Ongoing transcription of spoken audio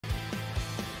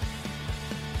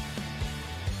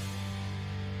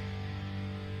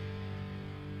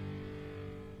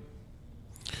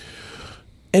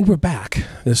And we're back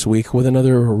this week with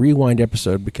another Rewind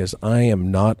episode because I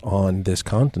am not on this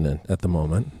continent at the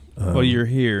moment. Well, you're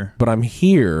here. But I'm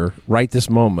here right this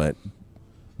moment,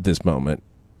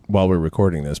 while we're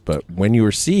recording this. But when you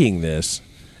are seeing this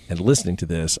and listening to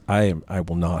this, I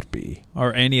will not be.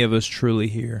 Are any of us truly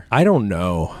here? I don't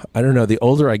know. The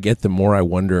older I get, the more I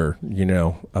wonder,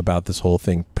 about this whole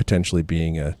thing potentially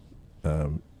being a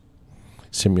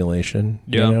simulation.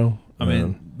 Yeah. You know? I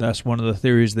mean, that's one of the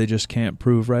theories they just can't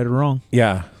prove right or wrong.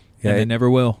 Yeah. And they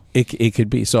never will. It could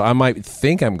be. So I might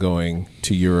think I'm going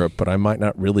to Europe, but I might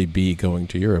not really be going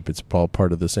to Europe. It's all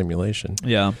part of the simulation.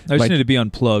 Yeah. I just need to be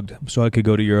unplugged so I could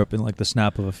go to Europe in like the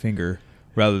snap of a finger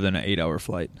rather than an 8-hour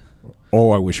flight. Oh,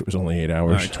 I wish it was only 8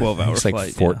 hours. All right, 12-hour it's flight.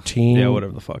 Like 14. Yeah,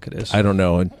 whatever the fuck it is. I don't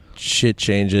know. And shit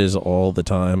changes all the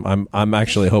time. I'm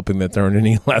actually hoping that there aren't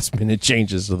any last minute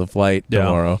changes to the flight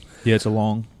tomorrow. Yeah, it's a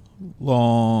long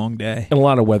day. And a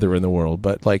lot of weather in the world.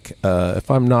 But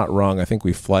if I'm not wrong, I think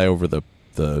we fly over the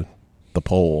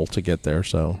pole to get there.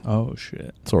 So oh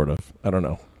shit, sort of. I don't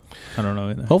know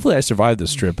either. Hopefully I survived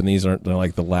this trip, and these aren't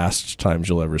like the last times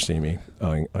you'll ever see me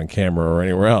on camera or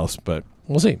anywhere else. But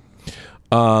we'll see.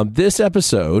 This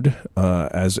episode,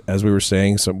 as we were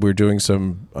saying, we're doing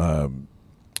some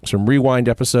rewind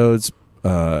episodes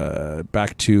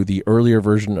back to the earlier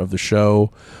version of the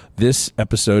show. This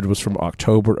episode was from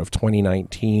October of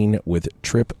 2019 with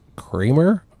Trip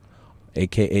Kramer,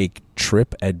 a.k.a.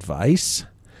 Trip Advice,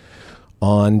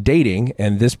 on dating.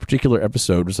 And this particular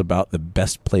episode was about the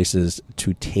best places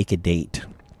to take a date.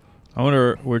 I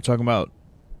wonder, we're talking about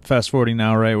fast forwarding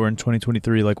now, right? We're in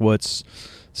 2023. Like, what's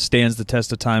stands the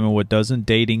test of time and what doesn't?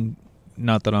 Dating,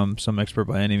 not that I'm some expert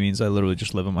by any means. I literally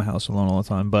just live in my house alone all the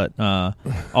time. But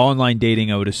online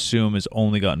dating, I would assume, has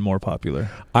only gotten more popular.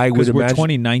 I would imagine. We're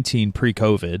 2019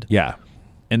 pre-COVID. Yeah.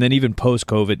 And then even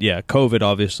post-COVID, COVID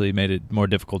obviously made it more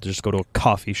difficult to just go to a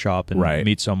coffee shop and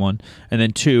meet someone. And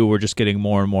then 2, we're just getting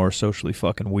more and more socially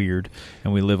fucking weird,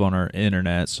 and we live on our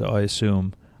internet. So I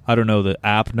assume, I don't know the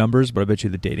app numbers, but I bet you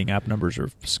the dating app numbers are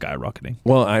skyrocketing.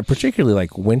 Well, I particularly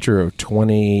like winter of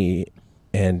 20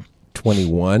 and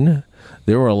 21.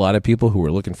 There were a lot of people who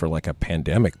were looking for like a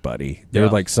pandemic buddy. They're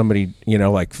like somebody,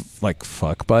 like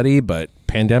fuck buddy, but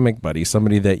pandemic buddy,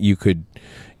 somebody that you could,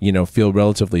 feel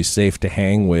relatively safe to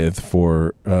hang with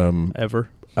for ever.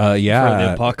 Yeah, for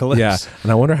the apocalypse. Yeah,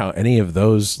 and I wonder how any of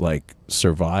those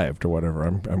survived or whatever.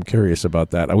 I'm curious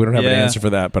about that. We don't have an answer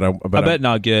for that, but I bet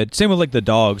not good. Same with the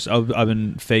dogs. I've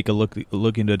been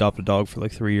looking to adopt a dog for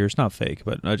 3 years. Not fake,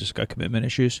 but I just got commitment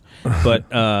issues. But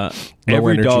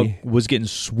every energy. dog was getting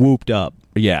swooped up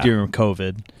during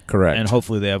COVID. Correct. And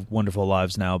hopefully they have wonderful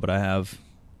lives now. But I have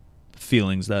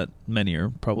feelings that many are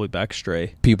probably back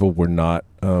stray. People were not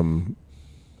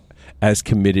as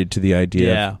committed to the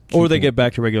idea. Yeah. Or they get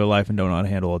back to regular life and don't know how to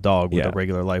handle a dog with a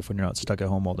regular life when you're not stuck at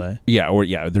home all day. Yeah, or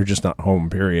they're just not home,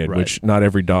 period, which not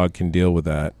every dog can deal with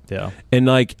that. Yeah. And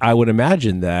I would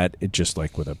imagine that it just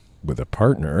with a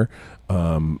partner,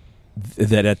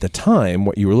 that at the time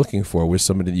what you were looking for was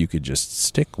somebody that you could just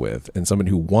stick with and somebody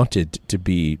who wanted to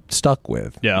be stuck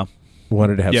with. Yeah.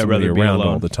 Wanted to have somebody around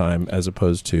all the time, as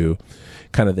opposed to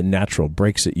kind of the natural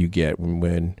breaks that you get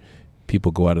when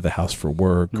people go out of the house for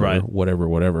work or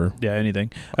whatever. Yeah,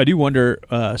 anything. I do wonder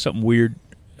something weird,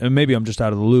 and maybe I'm just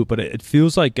out of the loop, but it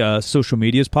feels like social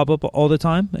medias pop up all the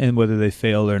time, and whether they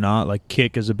fail or not. Like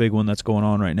Kick is a big one that's going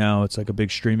on right now. It's like a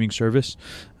big streaming service.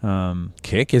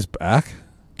 Kick is back?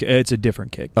 It's a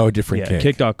different Kick. Oh, different Kick.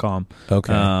 Kick.com.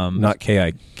 Okay. Not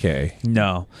KIK.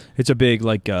 No. It's a big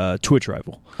Twitch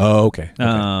rival. Oh, okay.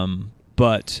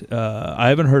 But I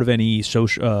haven't heard of any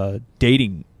social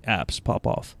dating apps pop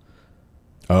off.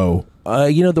 Oh,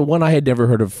 the one I had never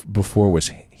heard of before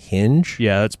was Hinge.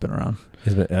 Yeah, that's been around.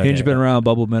 Hinge been around,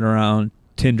 Bumble been around,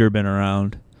 Tinder been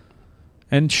around,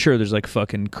 and sure, there's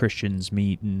fucking Christians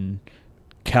Meet and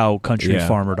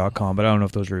cowcountryfarmer.com, but I don't know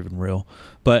if those are even real.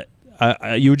 But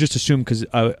you would just assume, because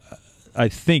I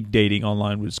think dating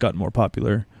online has gotten more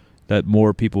popular, that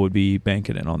more people would be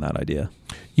banking in on that idea.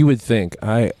 You would think.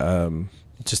 I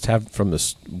just have from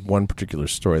this one particular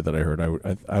story that I heard,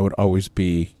 I would always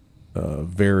be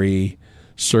very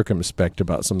circumspect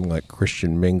about something like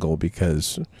Christian Mingle,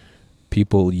 because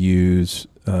people use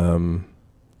the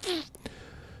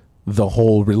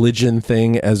whole religion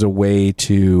thing as a way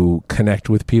to connect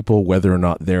with people, whether or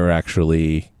not they're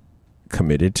actually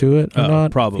committed to it or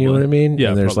not. Probably. You know what I mean? Yeah,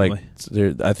 and there's probably.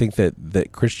 I think that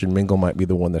Christian Mingle might be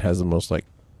the one that has the most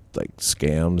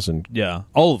scams and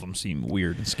all of them seem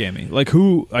weird and scammy.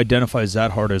 Who identifies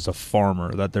that hard as a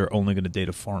farmer that they're only going to date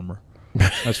a farmer?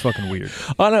 That's fucking weird.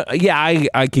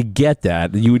 I could get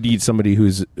that. You would need somebody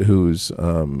whose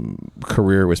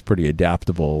career was pretty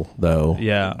adaptable, though.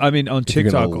 Yeah, I mean, on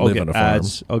TikTok, I'll get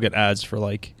ads. I'll get ads for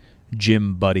like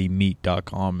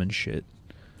gymbuddymeet.com and shit.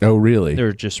 Oh, really?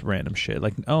 They're just random shit.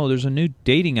 Like, oh, there's a new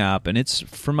dating app, and it's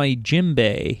for my gym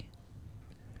bay.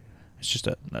 It's just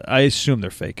I assume they're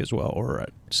fake as well, or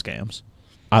scams.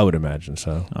 I would imagine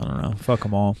so. I don't know. Fuck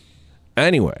them all.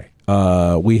 Anyway,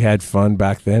 we had fun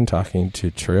back then talking to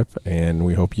Trip, and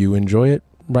we hope you enjoy it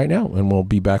right now. And we'll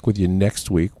be back with you next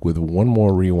week with one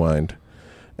more rewind,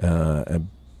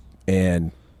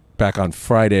 and back on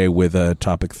Friday with a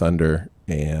Topic Thunder,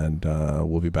 and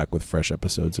we'll be back with fresh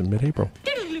episodes in mid-April.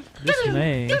 This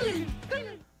may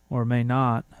or may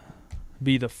not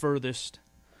be the furthest.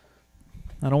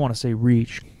 I don't want to say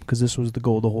reach, because this was the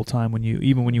goal the whole time when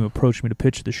you approached me to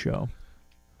pitch the show,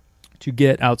 to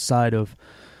get outside of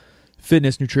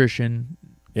fitness, nutrition.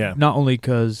 Yeah. Not only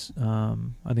because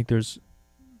I think there's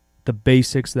the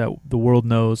basics that the world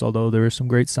knows, although there is some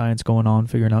great science going on,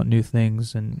 figuring out new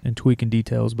things and tweaking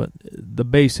details, but the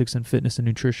basics in fitness and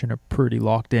nutrition are pretty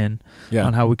locked in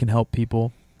on how we can help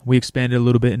people. We expanded a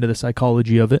little bit into the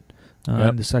psychology of it,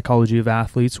 the psychology of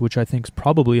athletes, which I think is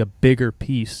probably a bigger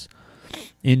piece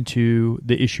into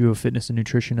the issue of fitness and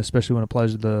nutrition, especially when it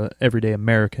applies to the everyday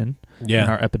American in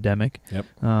our epidemic. Yep.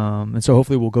 And so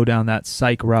hopefully we'll go down that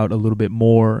psych route a little bit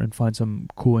more and find some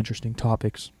cool, interesting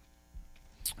topics.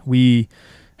 We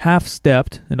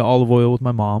half-stepped into olive oil with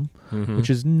my mom,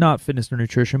 which is not fitness or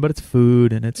nutrition, but it's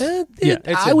food, and it's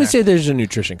I would say there's a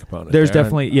nutrition component. There's there.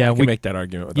 definitely, we can make that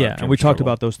argument. And we talked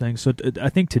about those things. So I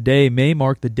think today may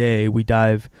mark the day we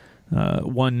dive. I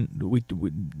don't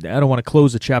want to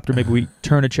close a chapter. Maybe we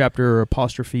turn a chapter or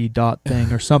apostrophe dot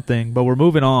thing or something, but we're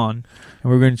moving on,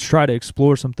 and we're going to try to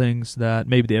explore some things that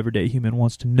maybe the everyday human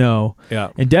wants to know.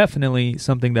 Yeah. And definitely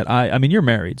something that I mean, you're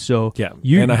married, so yeah,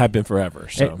 and I have been forever.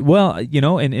 So. Well,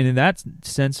 and in that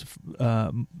sense,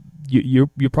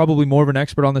 you're probably more of an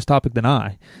expert on this topic than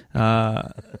I.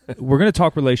 We're going to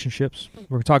talk relationships. We're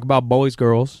going to talk about boys,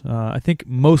 girls. I think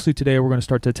mostly today we're going to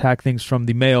start to attack things from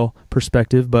the male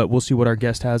perspective, but we'll see what our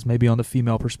guest has maybe on the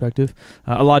female perspective.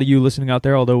 A lot of you listening out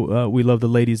there, although we love the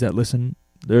ladies that listen,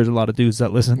 there's a lot of dudes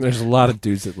that listen. There's a lot of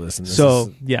dudes that listen.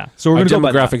 So we're going to go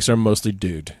by demographics are mostly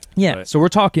dude. Yeah. Right. So we're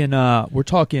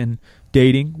talking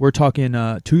dating. We're talking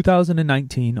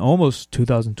 2019, almost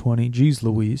 2020. Geez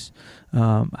Louise.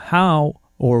 How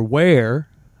or where,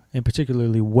 and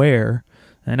particularly where,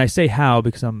 and I say how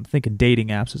because I'm thinking dating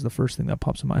apps is the first thing that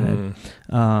pops in my head,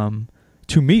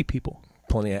 to meet people.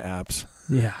 Plenty of apps.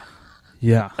 Yeah.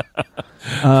 Yeah.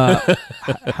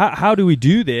 How do we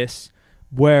do this?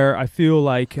 Where I feel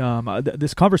like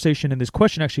this conversation and this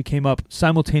question actually came up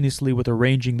simultaneously with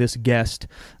arranging this guest.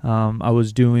 We had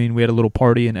a little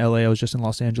party in LA. I was just in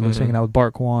Los Angeles hanging out with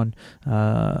Bart Kwan,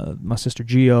 my sister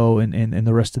Gio, and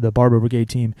the rest of the Barbell Brigade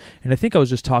team. And I think I was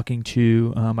just talking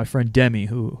to my friend Demi,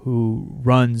 who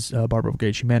runs Barbell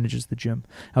Brigade. She manages the gym.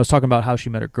 I was talking about how she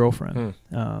met her girlfriend.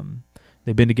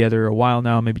 They've been together a while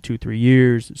now, maybe 2-3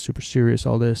 years. Super serious,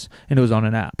 all this. And it was on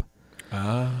an app.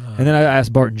 And then I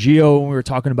asked Bart and Gio when we were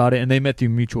talking about it, and they met through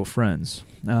mutual friends.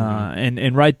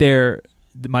 And right there,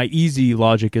 my easy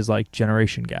logic is like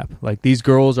generation gap. Like these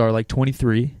girls are like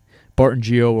 23. Bart and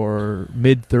Gio are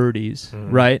mid-30s,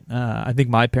 right? I think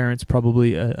my parents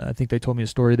probably, I think they told me a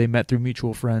story. They met through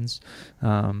mutual friends.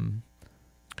 And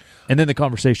then the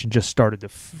conversation just started to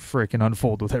freaking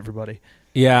unfold with everybody.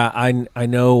 Yeah, I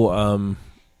know...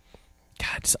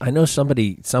 I know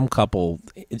some couple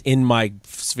in my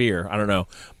sphere, I don't know,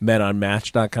 met on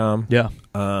Match.com. Yeah.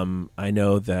 I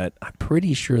know that I'm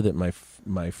pretty sure that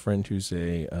my friend who's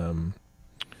a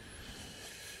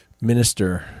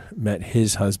minister met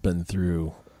his husband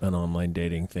through an online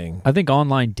dating thing. I think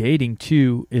online dating,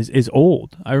 too, is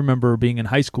old. I remember being in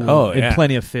high school and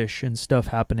Plenty of Fish and stuff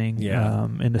happening. Yeah.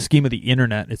 In the scheme of the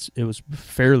internet, it was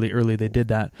fairly early they did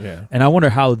that. Yeah. And I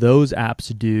wonder how those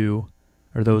apps do...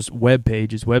 or those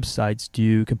websites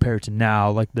do compared to now,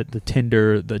 like the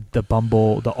Tinder, the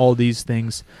Bumble, all these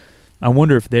things. I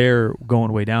wonder if they're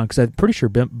going way down, because I'm pretty sure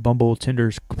Bumble, Tinder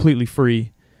is completely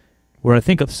free, where I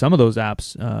think some of those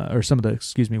apps, or some of the,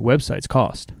 websites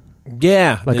cost.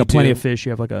 Yeah. Like a Plenty of Fish,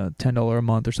 you have like a $10 a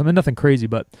month or something. Nothing crazy,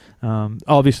 but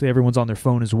obviously everyone's on their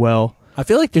phone as well. I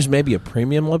feel like there's maybe a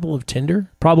premium level of Tinder.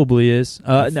 Probably is.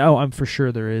 No, I'm for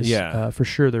sure there is. Yeah, for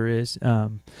sure there is.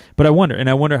 But I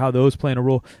wonder how those play in a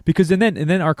role, because and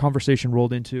then our conversation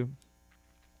rolled into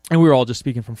and we were all just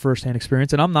speaking from firsthand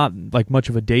experience. And I'm not like much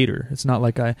of a dater. It's not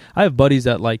like I have buddies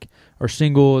that like are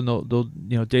single and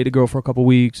they'll date a girl for a couple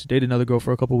weeks, date another girl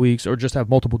for a couple weeks, or just have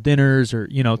multiple dinners, or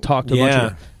talk to a bunch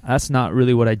of. That's not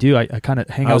really what I do. I kind of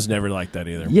hang out. I was never like that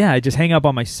either. Yeah, I just hang out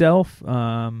by myself.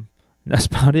 That's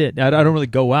about it. I don't really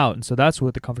go out, and so that's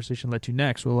what the conversation led to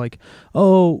next. We're like,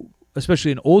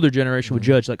 especially an older generation would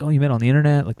judge, like, oh, you met on the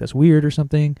internet, like that's weird or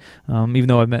something. Even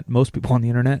though I've met most people on the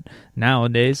internet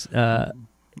nowadays.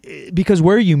 Because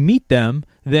where you meet them,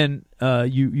 then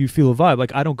you feel a vibe.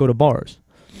 Like, I don't go to bars.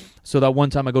 So that one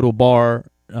time I go to a bar,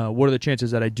 what are the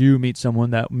chances that I do meet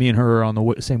someone that me and her are on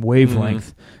the same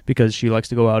wavelength, because she likes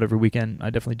to go out every weekend. I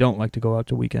definitely don't like to go out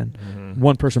to weekend.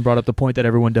 One person brought up the point that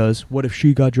everyone does. What if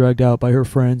she got dragged out by her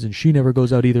friends and she never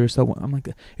goes out either? So I'm like,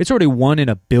 it's already 1 in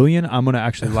a billion I'm going to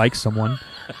actually like someone.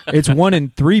 It's 1 in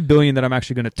 3 billion that I'm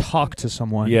actually going to talk to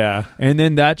someone. Yeah. And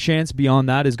then that chance beyond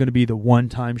that is going to be the one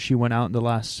time she went out in the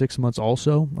last 6 months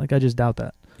also. Like, I just doubt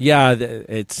that. Yeah,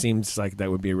 it seems like that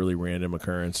would be a really random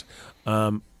occurrence.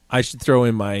 I should throw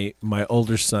in my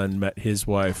older son met his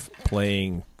wife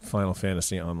playing Final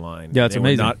Fantasy Online. Yeah, it's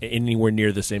amazing. Were not anywhere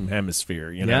near the same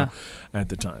hemisphere, at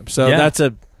the time. So Yeah. that's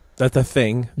a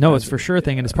thing. No, it's for sure a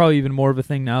thing, and it's probably even more of a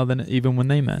thing now than even when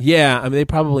they met. Yeah, I mean, they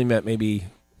probably met maybe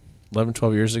 11,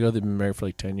 12 years ago. They've been married for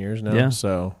like 10 years now. Yeah.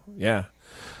 So, yeah.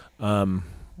 What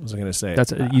was I going to say?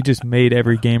 You just made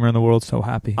every gamer in the world so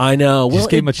happy. I know. Well, just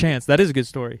gave him a chance. That is a good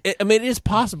story. I mean, it is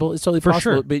possible. It's totally For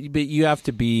possible. sure. But you have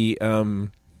to be.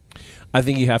 I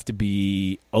think you have to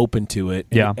be open to it.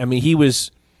 Yeah. I mean,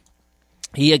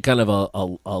 he had kind of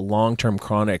a long-term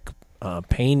chronic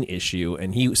pain issue,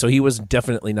 and he was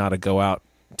definitely not a go-out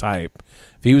type.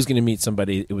 If he was going to meet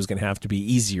somebody, it was going to have to be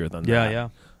easier than that. Yeah.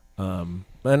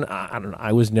 And I don't know.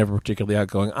 I was never particularly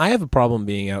outgoing. I have a problem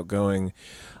being outgoing,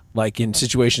 like in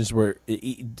situations where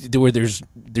there's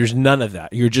none of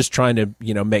that. You're just trying to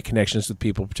make connections with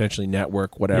people, potentially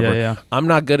network, whatever. Yeah. I'm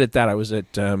not good at that. I was at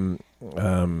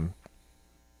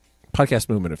Podcast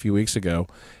Movement a few weeks ago,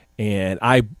 and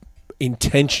I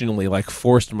intentionally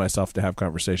forced myself to have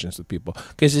conversations with people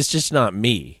because it's just not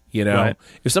me. Right.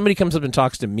 If somebody comes up and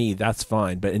talks to me, that's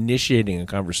fine, but initiating a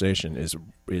conversation is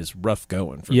rough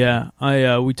going for me.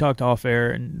 Yeah, we talked off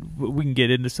air, and we can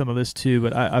get into some of this too,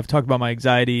 but I've talked about my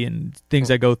anxiety and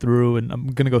things I go through, and I'm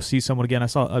going to go see someone again.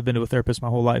 I've been to a therapist my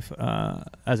whole life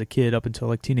as a kid up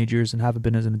until teenage years, and haven't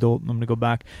been as an adult. I'm going to go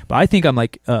back. But I think I'm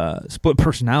split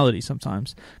personality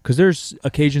sometimes, because there's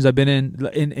occasions I've been in,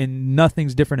 and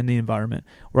nothing's different in the environment,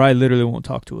 where I literally won't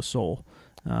talk to a soul.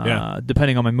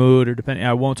 Depending on my mood, or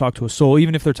I won't talk to a soul.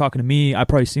 Even if they're talking to me, I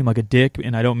probably seem like a dick,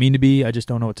 and I don't mean to be. I just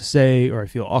don't know what to say, or I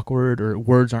feel awkward, or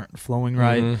words aren't flowing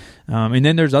right. And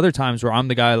then there's other times where I'm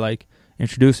the guy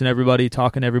introducing everybody,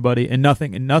 talking to everybody, and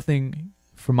nothing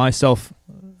for my self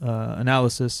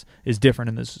analysis is different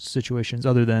in those situations,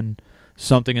 other than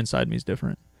something inside me is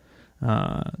different.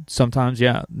 Sometimes,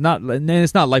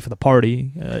 it's not life of the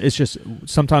party. It's just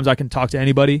sometimes I can talk to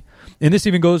anybody, and this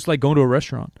even goes going to a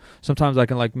restaurant. Sometimes I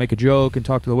can make a joke and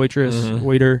talk to the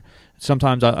waiter.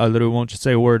 Sometimes I literally won't just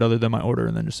say a word other than my order,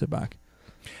 and then just sit back.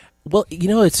 Well,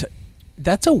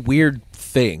 that's a weird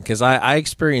thing, because I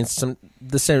experience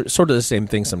the same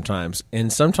thing sometimes,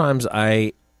 and sometimes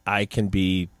I can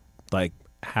be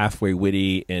halfway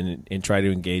witty and try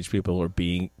to engage people, or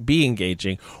be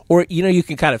engaging, or you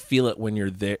can kind of feel it when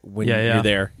you're there. You're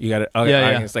there, you got it.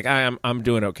 Okay, it's I'm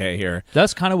doing okay here.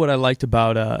 That's kind of what I liked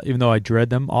about even though I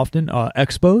dread them often,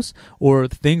 expos or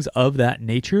things of that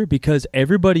nature, because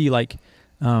everybody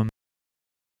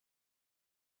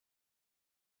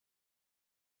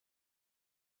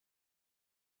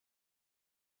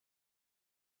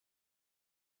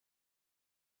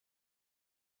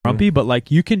grumpy,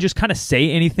 but you can just kind of say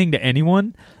anything to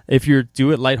anyone if you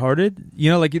do it lighthearted.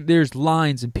 There's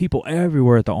lines and people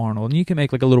everywhere at the Arnold, and you can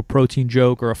make a little protein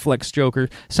joke or a flex joke or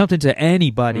something to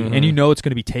anybody, and it's going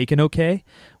to be taken okay.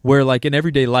 Where in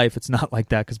everyday life, it's not like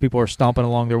that, because people are stomping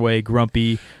along their way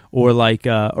grumpy, or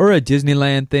or a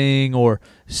Disneyland thing, or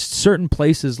certain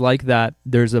places like that.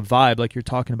 There's a vibe like you're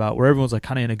talking about, where everyone's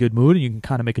kind of in a good mood, and you can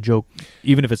kind of make a joke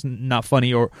even if it's not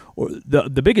funny. Or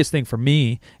the biggest thing for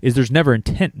me is there's never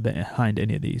intent behind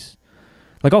any of these.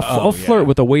 I'll flirt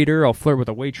with a waiter, I'll flirt with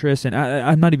a waitress, and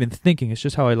I'm not even thinking. It's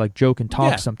just how I joke and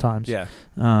talk sometimes. Yeah.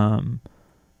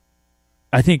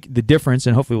 I think the difference,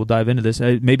 and hopefully we'll dive into this,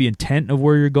 maybe intent of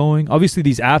where you're going. Obviously,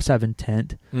 these apps have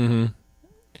intent. Mm-hmm.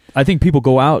 I think people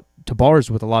go out to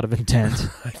bars with a lot of intent.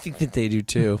 I think that they do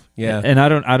too. Yeah. And I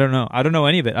don't know. I don't know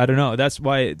any of it. I don't know. That's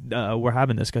why we're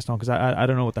having this, Gaston, because I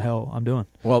don't know what the hell I'm doing.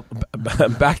 Well,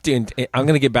 back to I'm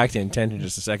going to get back to intent in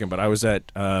just a second, but I was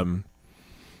at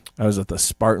I was at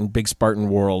the Big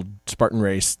Spartan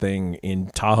race thing in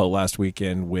Tahoe last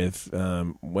weekend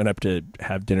went up to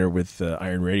have dinner with the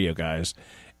Iron Radio guys,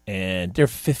 and there are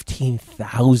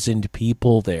 15,000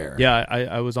 people there. Yeah,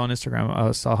 I was on Instagram.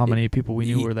 I saw how many people we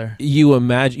knew were there. You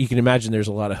can imagine there's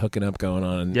a lot of hooking up going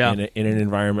on in an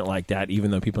environment like that,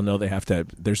 even though people know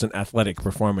there's an athletic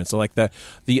performance. So like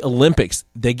the Olympics,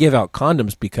 they give out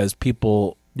condoms because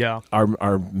people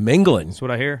are mingling. That's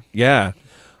what I hear. Yeah.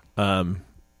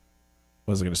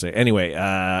 What was I going to say? Anyway,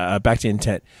 back to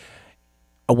intent.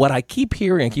 What I keep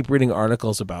hearing, I keep reading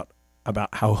articles about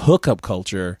how hookup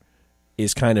culture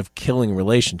is kind of killing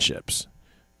relationships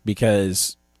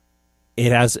because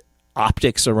it has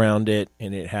optics around it,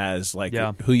 and it has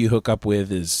who you hook up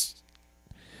with is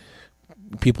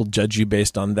people judge you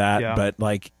based on that. Yeah. But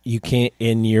like you can't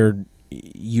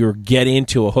you're get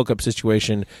into a hookup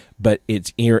situation, but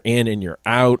you're in and you're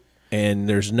out, and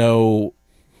there's no.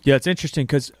 Yeah, it's interesting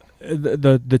because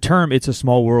the term "it's a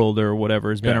small world" or whatever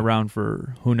has been around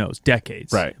for who knows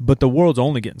decades, right? But the world's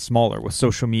only getting smaller with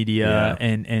social media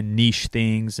and niche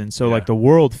things, and so like the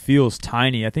world feels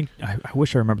tiny. I think I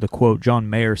wish I remember the quote. John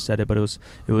Mayer said it, but it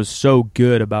was so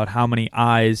good about how many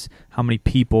eyes, how many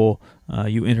people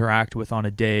you interact with on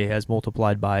a day has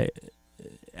multiplied by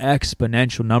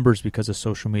exponential numbers because of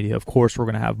social media. Of course, we're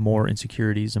going to have more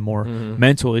insecurities and more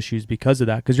mental issues because of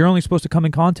that, because you're only supposed to come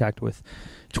in contact with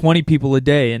 20 people a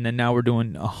day, and then now we're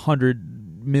doing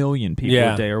 100 million people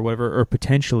a day or whatever, or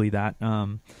potentially that.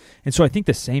 And so I think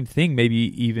the same thing, maybe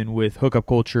even with hookup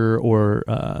culture or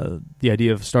the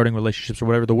idea of starting relationships or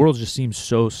whatever, the world just seems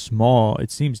so small. It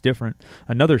seems different.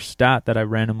 Another stat that I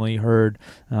randomly heard,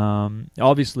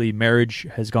 obviously marriage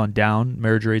has gone down.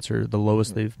 Marriage rates are the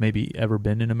lowest they've maybe ever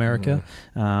been in America.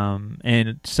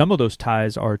 And some of those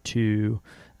ties are to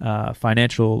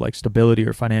financial stability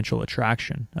or financial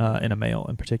attraction in a male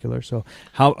in particular. So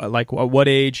how what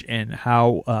age and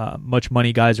how much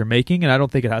money guys are making, and I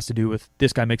don't think it has to do with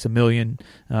this guy makes $1 million.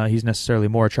 He's necessarily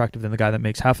more attractive than the guy that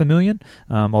makes $500,000.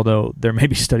 Although there may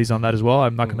be studies on that as well.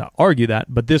 I'm not going to argue that,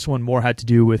 but this one more had to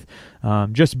do with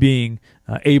just being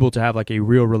able to have a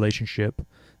real relationship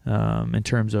in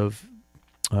terms of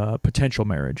potential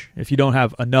marriage. If you don't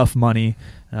have enough money,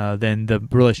 then the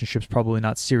relationship's probably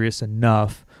not serious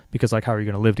enough, because how are you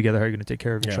going to live together? How are you going to take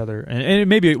care of each other? And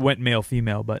maybe it went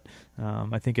male-female, but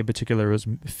I think in particular it was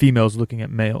females looking at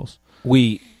males.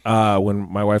 We, when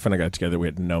my wife and I got together, we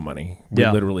had no money. We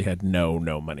literally had no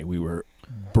money. We were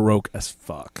broke as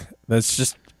fuck. It's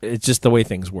just the way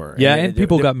things were. Yeah, and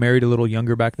people got married a little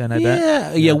younger back then, I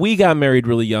bet. Yeah, we got married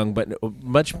really young, but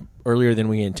much earlier than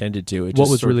we intended to. What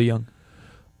was really young?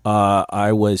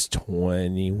 I was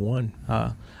 21.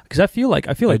 Because I feel like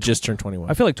I just turned 21.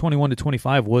 I feel like 21 to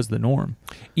 25 was the norm.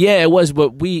 Yeah, it was,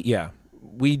 but we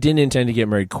didn't intend to get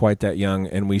married quite that young,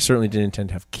 and we certainly didn't intend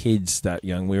to have kids that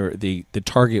young. We were the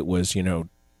target was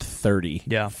 30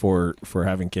 for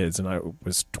having kids, and I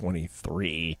was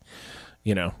 23.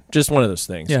 Just one of those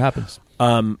things. Yeah, it happens.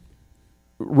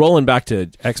 Rolling back to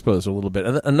expos a little bit.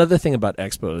 Another thing about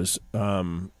expos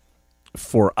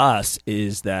for us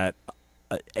is that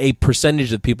a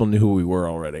percentage of people knew who we were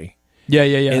already. Yeah.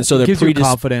 And so they're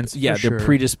confidence. Yeah, they're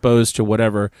predisposed to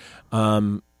whatever.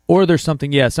 Or there's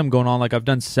something going on. Like I've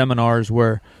done seminars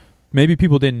where maybe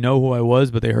people didn't know who I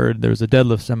was, but they heard there was a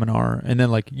deadlift seminar, and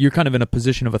then you're kind of in a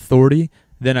position of authority.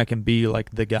 Then I can be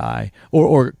the guy.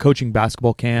 Or coaching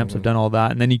basketball camps. I've done all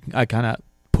that, and then I kind of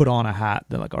put on a hat.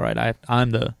 They're like, all right,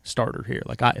 I'm the starter here.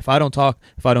 If I don't talk,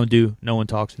 if I don't do, no one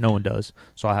talks, no one does.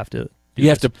 So I have to. You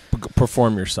have to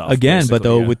perform yourself again, but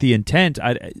though with the intent,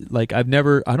 I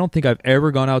don't think I've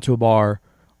ever gone out to a bar.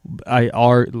 I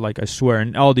swear,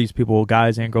 and all these people,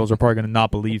 guys and girls, are probably going to not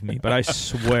believe me, but I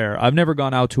swear I've never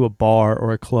gone out to a bar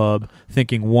or a club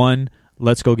thinking, 1,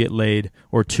 let's go get laid,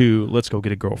 or 2, let's go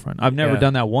get a girlfriend. I've never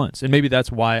done that once, and maybe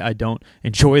that's why I don't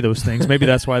enjoy those things. Maybe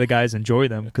that's why the guys enjoy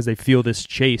them, because they feel this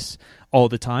chase all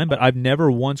the time. But I've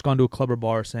never once gone to a club or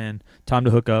bar saying, time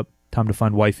to hook up, time to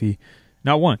find wifey.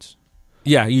 Not once.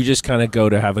 Yeah, you just kind of go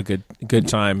to have a good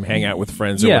time, hang out with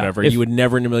friends or whatever. You would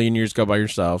never in a million years go by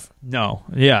yourself. No.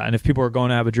 Yeah, and if people are going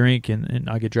to have a drink and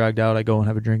I get dragged out, I go and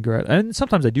have a drink. And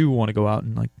sometimes I do want to go out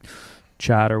and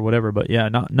chat or whatever, but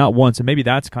not once. And maybe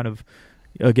that's kind of,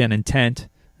 again, intent.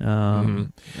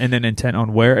 And then intent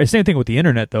on where. Same thing with the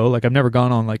internet, though. I've never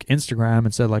gone on Instagram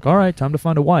and said all right, time to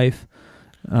find a wife.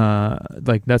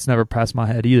 That's never passed my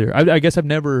head either. I guess I've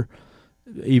never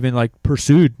even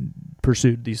pursued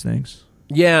these things.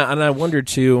 Yeah, and I wonder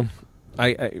too,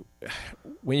 I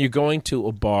when you're going to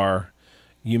a bar,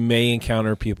 you may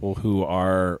encounter people who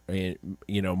are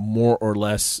more or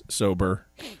less sober.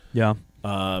 Yeah.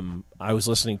 I was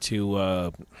listening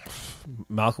to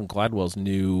Malcolm Gladwell's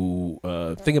new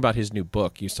thing about his new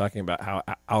book. He was talking about how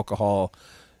alcohol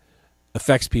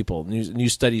affects people. New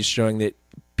studies showing that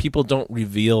people don't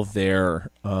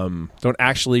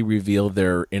actually reveal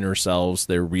their inner selves,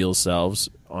 their real selves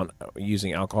on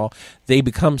using alcohol. They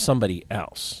become somebody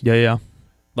else. Yeah.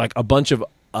 Like a bunch of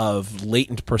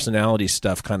latent personality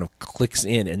stuff kind of clicks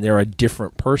in, and they're a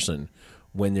different person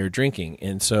when they're drinking.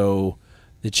 And so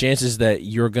the chances that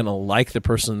you're going to like the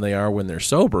person they are when they're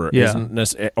sober isn't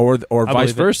necessarily, or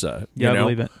vice versa. Yeah, I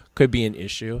believe it. Could be an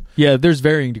issue. Yeah, there's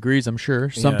varying degrees, I'm sure.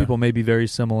 Some people may be very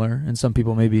similar, and some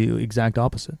people may be exact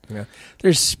opposite. Yeah.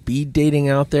 There's speed dating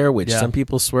out there, which some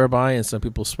people swear by and some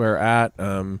people swear at.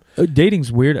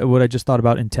 Dating's weird. What I just thought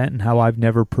about intent and how I've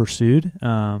never pursued.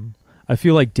 I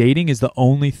feel like dating is the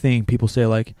only thing people say,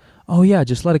 like, oh, yeah,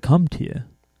 just let it come to you.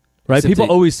 Right? Except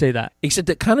People always say that. Except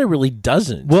it kind of really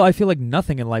doesn't. Well, I feel like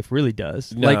nothing in life really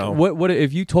does. No. Like, what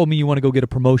if you told me you want to go get a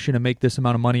promotion and make this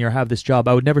amount of money or have this job,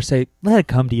 I would never say, let it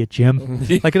come to you, Jim.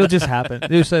 Like, it'll just happen.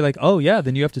 They would say, like, oh, yeah,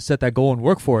 then you have to set that goal and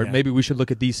work for it. Yeah. Maybe we should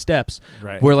look at these steps.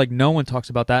 Right. Where, like, no one talks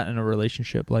about that in a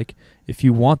relationship. Like, if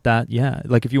you want that,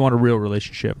 like, if you want a real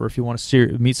relationship or if you want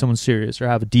to meet someone serious or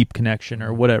have a deep connection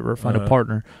or whatever, find a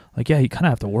partner, like, yeah, you kind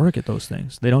of have to work at those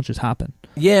things. They don't just happen.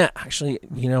 Yeah, actually,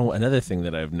 another thing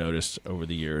that I've noticed over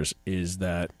the years is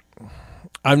that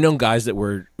I've known guys that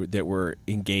were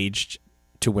engaged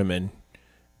to women,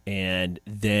 and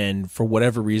then for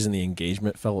whatever reason the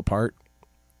engagement fell apart.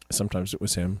 Sometimes it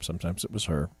was him, sometimes it was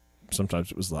her,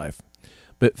 sometimes it was life,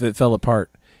 but it fell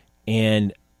apart.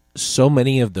 And so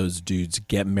many of those dudes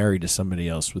get married to somebody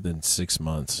else within 6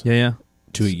 months. Yeah.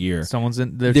 To a year.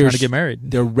 They're trying to get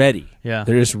married. They're ready. Yeah.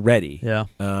 They're just ready. Yeah.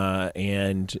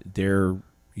 And they're,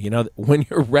 when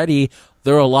you're ready,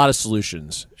 there are a lot of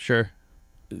solutions. Sure.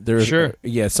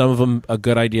 Yeah, some of them a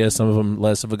good idea, some of them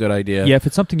less of a good idea. Yeah, if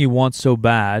it's something you want so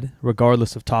bad,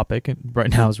 regardless of topic, and right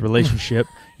now is relationship,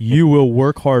 you will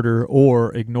work harder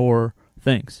or ignore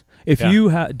things. If you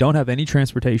don't have any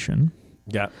transportation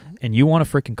and you want a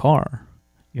freaking car,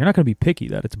 you're not going to be picky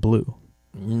that it's blue.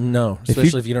 No,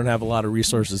 especially if you don't have a lot of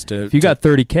resources to... If you got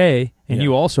 $30K and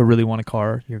you also really want a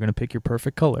car, you're going to pick your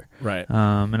perfect color. Right.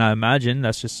 And I imagine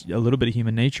that's just a little bit of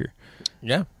human nature.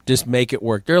 Yeah, just make it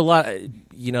work. There are a lot,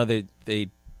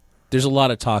 there's a lot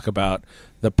of talk about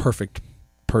the perfect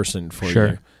person for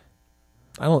you.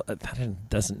 That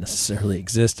doesn't necessarily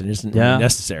exist and isn't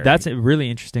necessary. That's really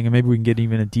interesting, and maybe we can get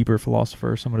even a deeper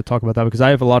philosopher or someone to talk about that, because I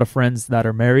have a lot of friends that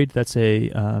are married that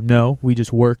say, no, we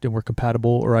just worked and we're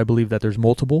compatible, or I believe that there's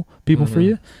multiple people for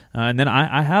you. And then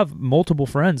I have multiple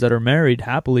friends that are married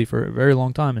happily for a very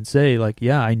long time and say, like,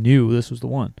 yeah, I knew this was the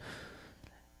one.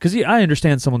 Because I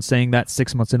understand someone saying that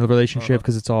 6 months into the relationship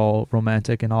because it's all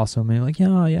romantic and awesome, and you're like,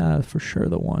 yeah, for sure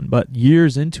the one. But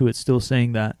years into it, still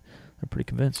saying that, I'm pretty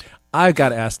convinced. I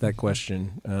got asked that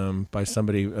question by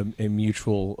somebody, a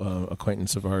mutual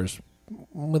acquaintance of ours,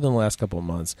 within the last couple of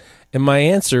months. And my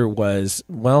answer was,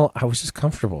 well, I was just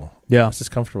comfortable. Yeah. I was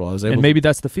just comfortable. I was able and maybe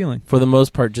that's the feeling. For the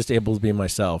most part, just able to be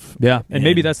myself. Yeah. And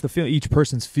maybe that's the feeling. Each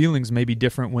person's feelings may be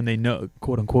different when they know,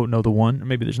 quote unquote, know the one. Or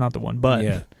maybe there's not the one.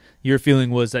 But your feeling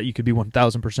was that you could be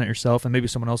 1,000% yourself, and maybe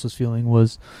someone else's feeling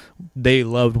was they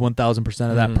loved 1,000%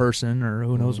 of that person, or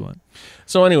who knows what.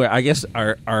 So anyway, I guess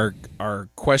our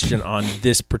question on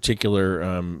this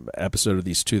particular episode of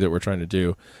these two that we're trying to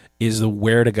do is the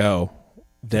where to go.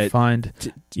 That find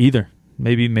either.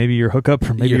 Maybe your hookup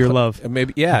or maybe your love.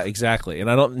 Maybe exactly. And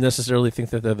I don't necessarily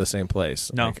think that they're the same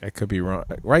place. No, I could be wrong.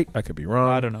 Right? I could be wrong.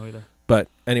 I don't know either. But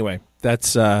anyway,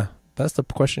 that's the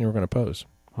question we're going to pose.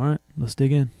 All right, let's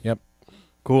dig in. Yep.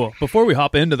 Cool. Before we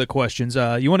hop into the questions,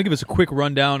 you want to give us a quick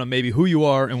rundown on maybe who you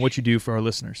are and what you do for our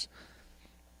listeners?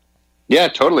 Yeah,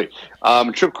 totally.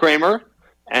 Trip Kramer,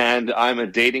 and I'm a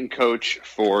dating coach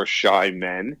for shy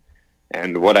men.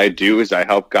 And what I do is I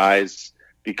help guys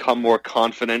become more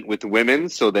confident with women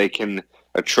so they can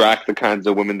attract the kinds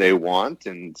of women they want.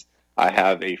 And I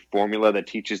have a formula that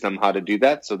teaches them how to do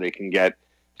that so they can get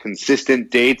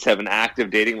consistent dates, have an active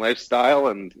dating lifestyle,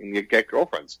 and get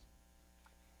girlfriends.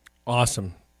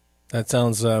 Awesome. That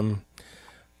sounds. I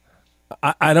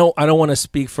don't want to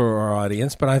speak for our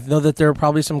audience, but I know that there are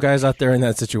probably some guys out there in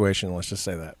that situation. Let's just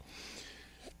say that.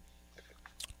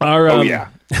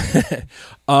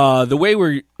 The way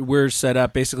we're set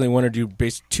up, basically, we want to do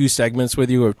two segments with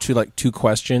you, or two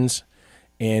questions.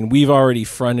 And we've already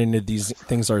front-ended these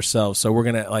things ourselves, so we're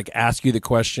gonna ask you the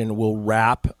question. We'll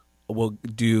wrap. We'll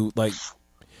do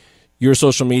your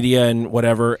social media and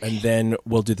whatever, and then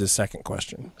we'll do the second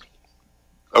question.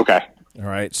 Okay. All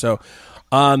right. So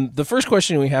the first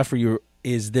question we have for you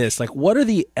is this. Like, what are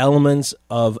the elements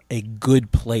of a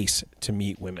good place to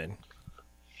meet women?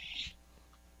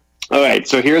 All right,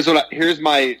 so here's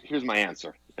my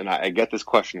answer, and I get this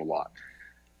question a lot.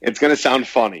 It's going to sound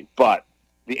funny, but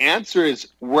the answer is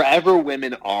wherever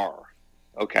women are.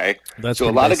 Okay, so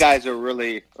a lot basic. of guys are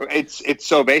really it's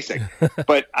so basic,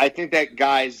 but I think that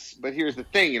guys. But here's the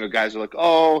thing, guys are like,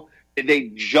 oh,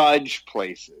 they judge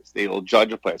places. They will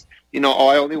judge a place. Oh,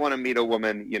 I only want to meet a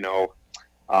woman,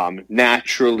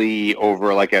 naturally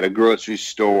over like at a grocery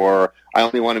store. I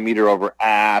only want to meet her over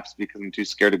apps because I'm too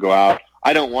scared to go out.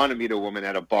 I don't want to meet a woman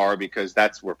at a bar because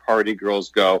that's where party girls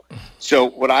go. So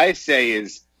what I say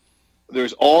is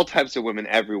there's all types of women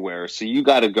everywhere. So you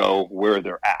got to go where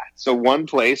they're at. So one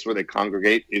place where they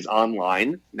congregate is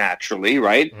online, naturally,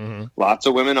 right? Mm-hmm. Lots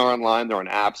of women are online. They're on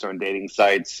apps, they're on dating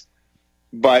sites.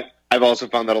 But I've also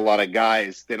found that a lot of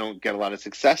guys, they don't get a lot of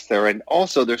success there. And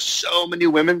also there's so many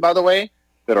women, by the way,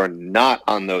 that are not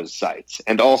on those sites.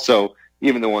 And also,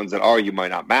 even the ones that are, you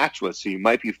might not match with. So you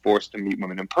might be forced to meet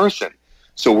women in person.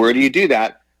 So where do you do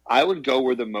that? I would go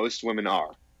where the most women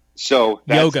are. So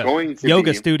that's going to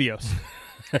yoga studios.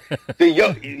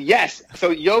 Yes. So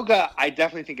yoga, I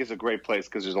definitely think is a great place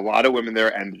because there's a lot of women there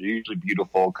and they're usually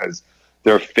beautiful because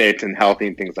they're fit and healthy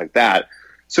and things like that.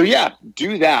 So yeah,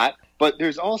 do that. But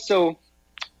there's also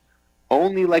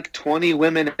only like 20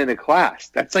 women in a class.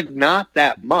 That's like not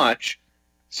that much.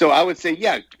 So I would say,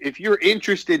 yeah, if you're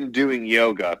interested in doing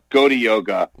yoga, go to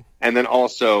yoga and then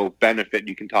also benefit.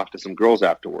 You can talk to some girls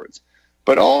afterwards.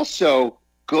 But also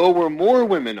go where more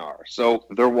women are. So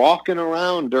they're walking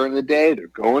around during the day. They're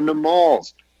going to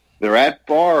malls. They're at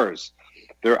bars.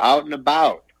 They're out and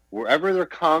about. Wherever they're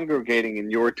congregating in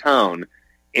your town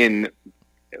in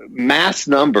mass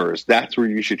numbers, that's where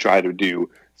you should try to do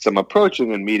some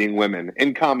approaching and meeting women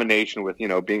in combination with,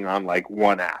 being on like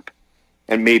one app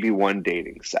and maybe one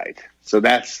dating site. So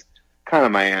that's kind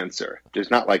of my answer. There's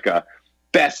not like a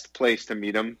best place to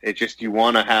meet them. It's just you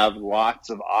want to have lots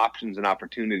of options and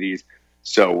opportunities.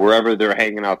 So wherever they're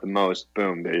hanging out the most,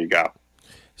 boom, there you go.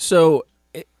 So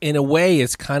in a way,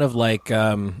 it's kind of like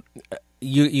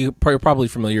you're probably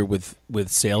familiar with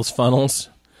sales funnels.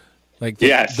 Like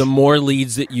the more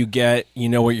leads that you get,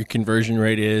 what your conversion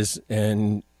rate is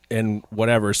and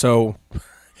whatever. So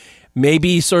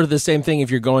maybe sort of the same thing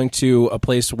if you're going to a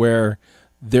place where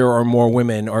there are more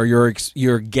women, or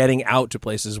you're getting out to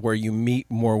places where you meet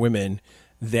more women,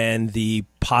 then the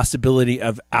possibility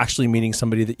of actually meeting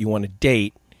somebody that you want to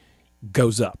date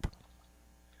goes up.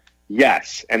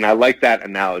 Yes, and I like that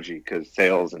analogy because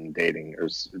sales and dating are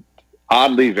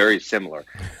oddly very similar.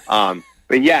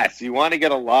 But yes, you want to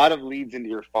get a lot of leads into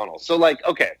your funnel. So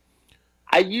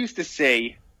I used to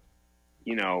say,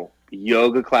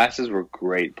 yoga classes were a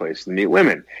great place to meet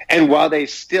women. And while they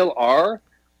still are,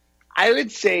 I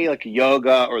would say like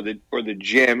yoga or the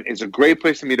gym is a great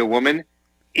place to meet a woman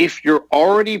if you're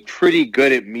already pretty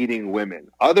good at meeting women.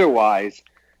 Otherwise,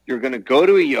 you're going to go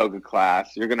to a yoga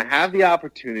class, you're going to have the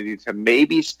opportunity to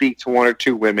maybe speak to one or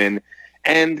two women,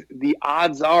 and the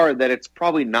odds are that it's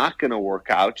probably not going to work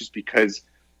out just because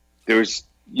there's,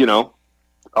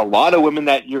 a lot of women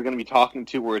that you're going to be talking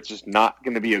to where it's just not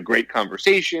going to be a great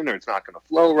conversation or it's not going to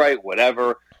flow right,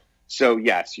 whatever. So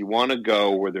yes, you want to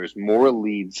go where there's more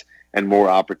leads and more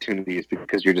opportunities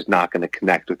because you're just not going to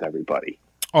connect with everybody.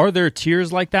 Are there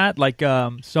tiers like that? Like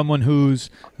someone who's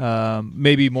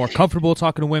maybe more comfortable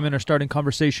talking to women or starting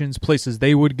conversations, places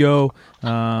they would go?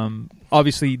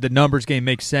 Obviously, the numbers game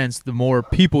makes sense. The more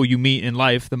people you meet in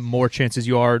life, the more chances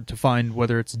you are to find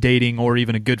whether it's dating or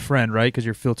even a good friend, right? Because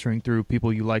you're filtering through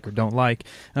people you like or don't like.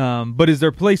 But is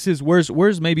there places,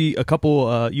 where's maybe a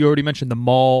couple, you already mentioned the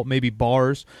mall, maybe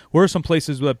bars. Where are some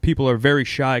places where people are very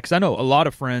shy? Because I know a lot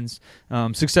of friends,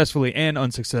 successfully and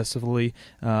unsuccessfully,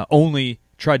 only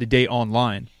try to date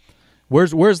online.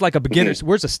 Where's like a beginner's,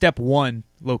 where's a step one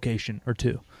location or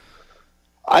two?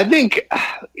 I think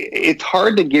it's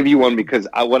hard to give you one because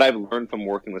what I've learned from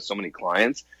working with so many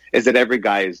clients is that every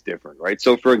guy is different, right?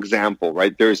 So for example,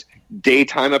 right, there's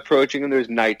daytime approaching and there's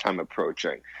nighttime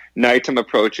approaching. Nighttime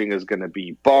approaching is going to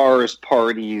be bars,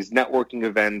 parties, networking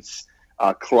events,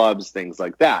 clubs, things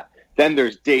like that. Then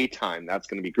there's daytime. That's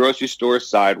going to be grocery stores,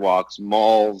 sidewalks,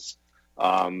 malls,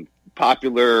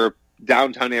 popular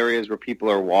downtown areas where people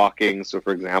are walking. So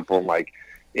for example, like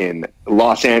in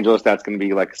Los Angeles, that's going to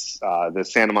be like the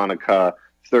Santa Monica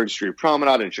 3rd Street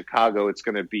Promenade. In Chicago, it's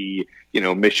going to be,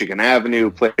 Michigan Avenue,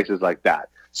 places like that.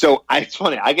 So it's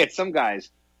funny. I get some guys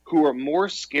who are more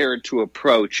scared to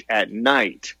approach at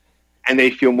night, and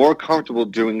they feel more comfortable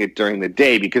doing it during the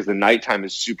day because the nighttime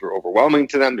is super overwhelming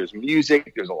to them. There's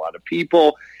music. There's a lot of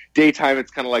people. Daytime,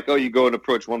 it's kind of like, oh, you go and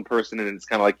approach one person and it's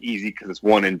kind of like easy because it's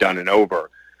one and done and over.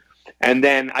 And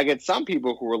then I get some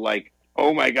people who are like,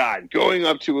 oh my God, going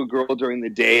up to a girl during the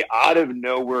day out of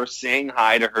nowhere, saying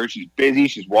hi to her. She's busy.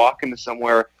 She's walking to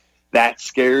somewhere. That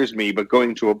scares me. But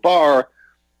going to a bar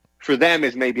for them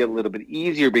is maybe a little bit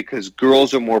easier because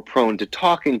girls are more prone to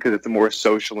talking because it's a more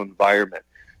social environment.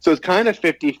 So it's kind of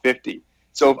 50-50.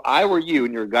 So if I were you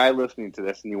and you're a guy listening to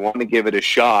this and you want to give it a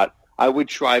shot, I would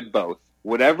try both.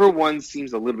 Whatever one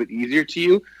seems a little bit easier to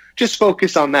you, just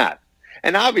focus on that.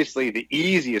 And obviously the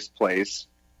easiest place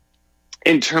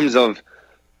in terms of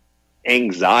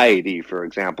anxiety, for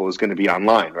example, is going to be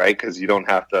online, right? Because you don't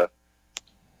have to,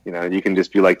 you can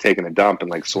just be like taking a dump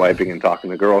and like swiping and talking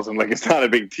to girls and like it's not a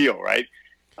big deal, right?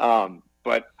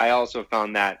 But I also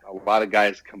found that a lot of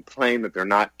guys complain that they're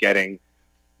not getting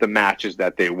the matches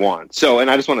that they want. So, and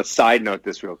I just want to side note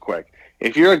this real quick.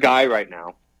 If you're a guy right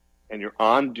now and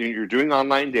you're doing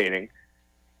online dating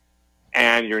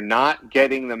and you're not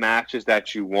getting the matches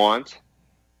that you want,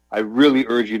 I really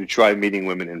urge you to try meeting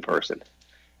women in person.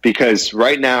 Because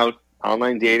right now,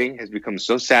 online dating has become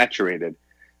so saturated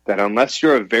that unless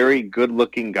you're a very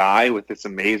good-looking guy with this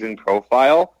amazing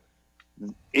profile,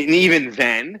 and even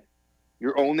then,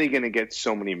 you're only going to get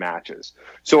so many matches.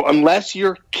 So unless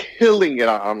you're killing it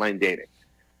on online dating,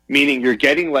 meaning you're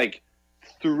getting like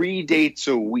 3 dates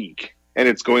a week and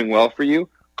it's going well for you,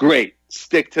 great,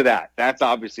 stick to that. That's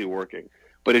obviously working.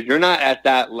 But if you're not at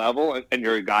that level and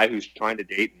you're a guy who's trying to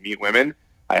date and meet women,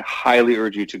 I highly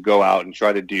urge you to go out and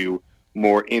try to do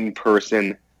more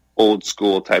in-person,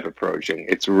 old-school type approaching.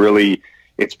 It's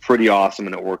pretty awesome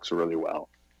and it works really well.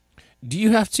 Do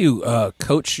you have to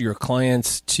coach your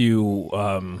clients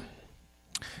to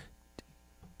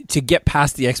get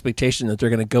past the expectation that they're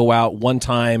going to go out one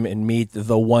time and meet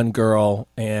the one girl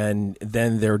and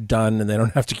then they're done and they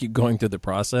don't have to keep going through the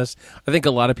process? I think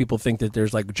a lot of people think that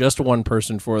there's like just one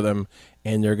person for them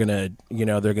and they're going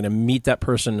to meet that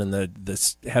person and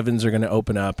the heavens are going to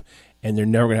open up and they're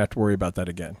never going to have to worry about that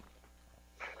again.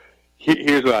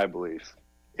 Here's what I believe.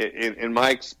 In my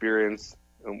experience,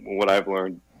 what I've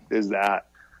learned is that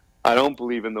I don't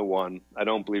believe in the one. I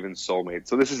don't believe in soulmates.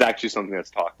 So this is actually something that's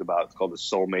talked about. It's called the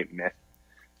soulmate myth,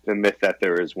 the myth that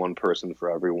there is one person for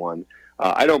everyone.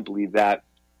 I don't believe that.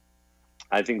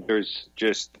 I think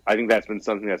that's been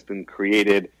something that's been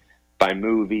created by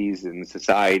movies and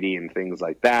society and things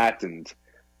like that. And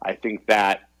I think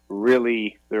that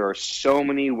really there are so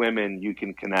many women you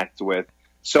can connect with,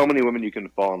 so many women you can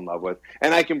fall in love with.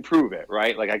 And I can prove it,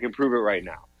 right? Like I can prove it right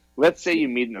now. Let's say you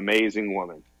meet an amazing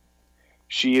woman.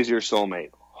 She is your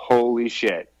soulmate. Holy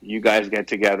shit. You guys get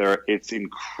together. It's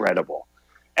incredible.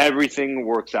 Everything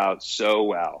works out so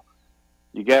well.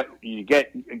 You get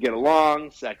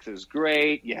along. Sex is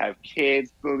great. You have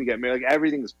kids. Boom, you get married. Like,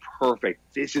 everything is perfect.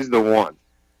 This is the one.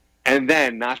 And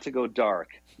then, not to go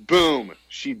dark, boom,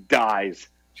 she dies.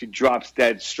 She drops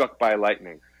dead, struck by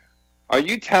lightning. Are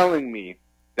you telling me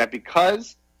that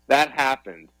because that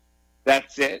happened,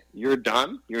 that's it? You're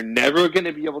done? You're never going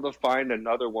to be able to find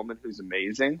another woman who's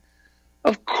amazing?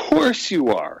 Of course you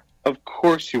are. Of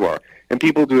course you are. And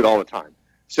people do it all the time.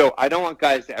 So I don't want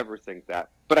guys to ever think that.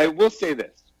 But I will say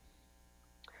this.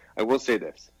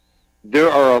 There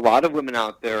are a lot of women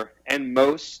out there, and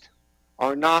most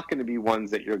are not going to be ones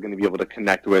that you're going to be able to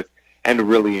connect with and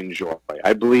really enjoy.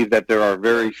 I believe that there are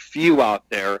very few out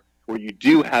there where you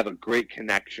do have a great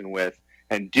connection with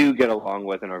and do get along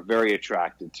with and are very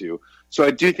attracted to. So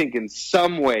I do think in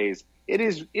some ways it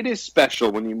is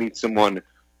special when you meet someone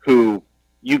who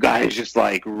you guys just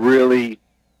like really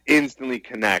instantly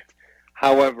connect.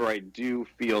 However, I do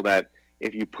feel that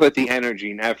if you put the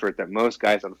energy and effort that most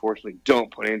guys unfortunately don't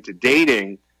put into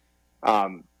dating,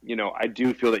 I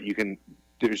do feel that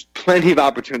there's plenty of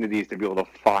opportunities to be able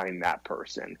to find that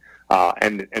person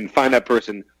and find that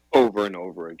person over and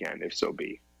over again, if so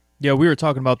be. Yeah, we were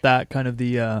talking about that, kind of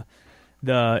the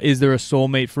is there a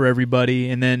soulmate for everybody?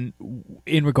 And then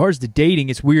in regards to dating,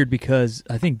 it's weird because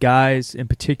I think guys in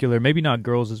particular, maybe not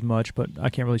girls as much, but I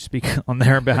can't really speak on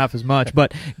their behalf as much,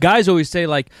 but guys always say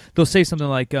they'll say something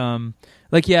like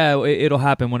yeah, it'll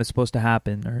happen when it's supposed to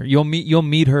happen, or you'll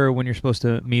meet her when you're supposed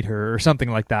to meet her, or something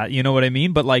like that. You know what I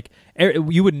mean? But like,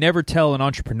 you would never tell an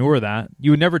entrepreneur that.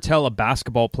 You would never tell a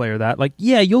basketball player that. Like,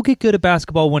 yeah, you'll get good at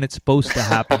basketball when it's supposed to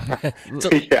happen.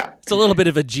 It's a little bit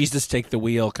of a Jesus take the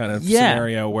wheel kind of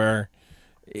scenario where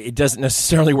it doesn't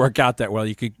necessarily work out that well.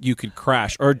 You could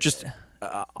crash or just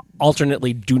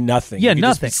alternately do nothing. Yeah, you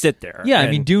nothing. Just sit there. Yeah,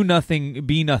 I mean, do nothing,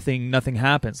 be nothing, nothing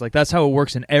happens. Like, that's how it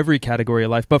works in every category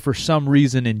of life. But for some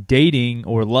reason in dating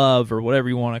or love or whatever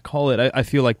you want to call it, I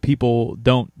feel like people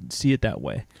don't see it that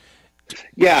way.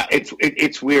 Yeah,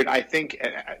 it's weird. I think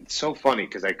it's so funny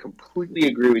because I completely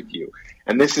agree with you.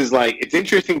 And this is like, it's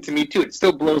interesting to me too. It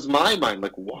still blows my mind.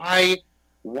 Like, why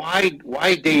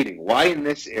dating? Why in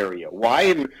this area? Why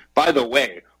in, by the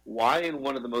way, why in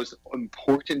one of the most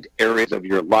important areas of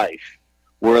your life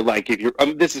where, like, if you're,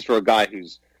 this is for a guy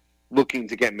who's looking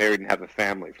to get married and have a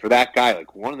family. For that guy,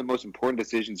 like, one of the most important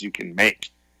decisions you can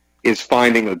make is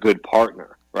finding a good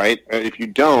partner, right? If you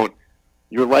don't,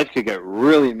 your life could get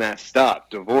really messed up.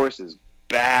 Divorce is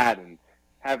bad, and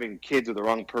having kids with the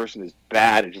wrong person is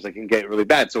bad. It just, like, can get really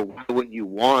bad. So why wouldn't you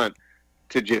want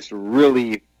to just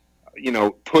really,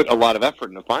 put a lot of effort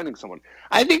into finding someone?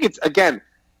 I think it's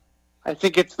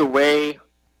the way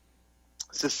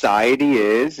society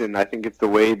is, and I think it's the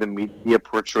way the media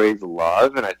portrays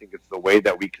love, and I think it's the way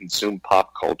that we consume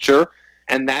pop culture,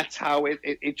 and that's how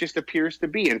it just appears to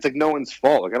be. And it's like no one's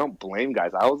fault. Like, I don't blame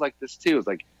guys. I was like this too. It's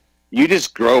like, you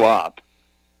just grow up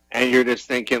and you're just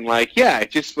thinking, like, yeah,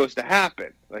 it's just supposed to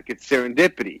happen. Like, it's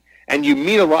serendipity. And you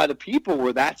meet a lot of people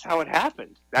where that's how it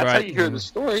happened. That's right. How you hear the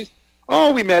stories.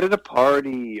 Oh, we met at a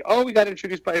party. Oh, we got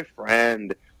introduced by a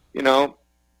friend.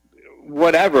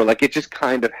 Whatever. Like, it just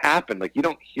kind of happened. Like, you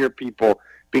don't hear people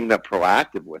being that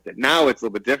proactive with it. Now it's a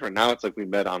little bit different. Now it's like we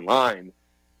met online,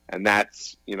 and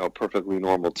that's, perfectly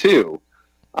normal too.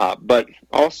 But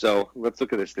also, let's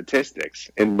look at the statistics.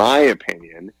 In my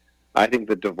opinion, I think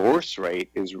the divorce rate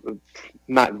is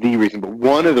not the reason, but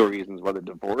one of the reasons why the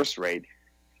divorce rate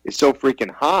is so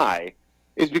freaking high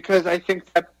is because I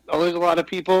think that there's a lot of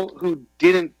people who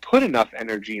didn't put enough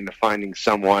energy into finding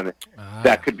someone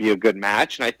that could be a good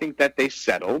match. And I think that they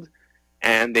settled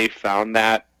and they found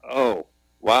that, oh,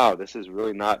 wow, this is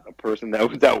really not a person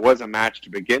that was a match to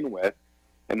begin with.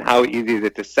 And how easy is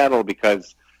it to settle?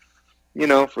 Because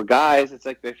for guys, it's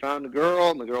like they found a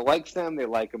girl and the girl likes them, they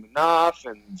like them enough,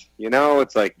 and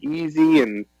it's like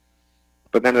easy,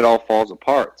 but then it all falls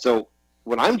apart. So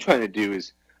what I'm trying to do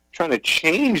is trying to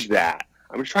change that.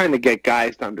 I'm trying to get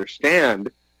guys to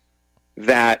understand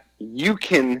that you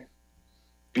can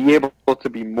be able to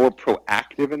be more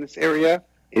proactive in this area.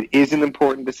 It is an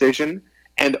important decision.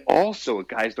 And also, what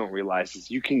guys don't realize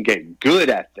is you can get good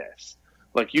at this.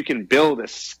 Like, you can build a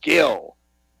skill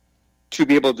to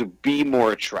be able to be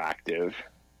more attractive,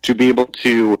 to be able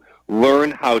to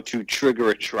learn how to trigger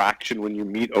attraction when you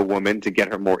meet a woman to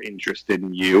get her more interested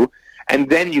in you. And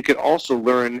then you can also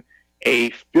learn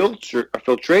a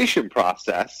filtration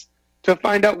process to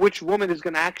find out which woman is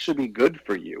going to actually be good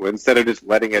for you instead of just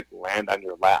letting it land on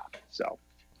your lap.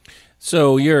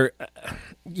 So you're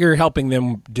helping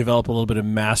them develop a little bit of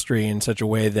mastery in such a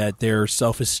way that their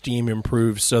self-esteem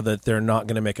improves so that they're not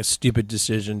going to make a stupid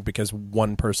decision because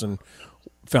one person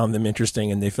found them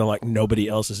interesting and they feel like nobody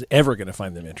else is ever going to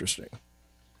find them interesting.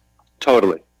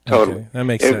 Totally. Okay, that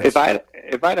makes sense. If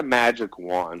I had a magic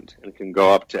wand and can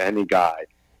go up to any guy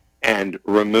and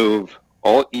remove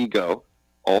all ego,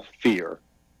 all fear,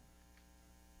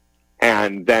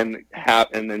 and then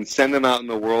send them out in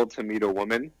the world to meet a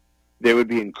woman, they would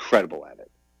be incredible at it.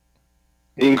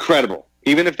 Incredible.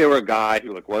 Even if they were a guy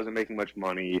who wasn't making much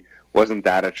money, wasn't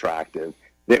that attractive,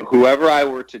 whoever I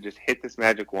were to just hit this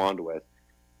magic wand with,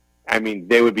 I mean,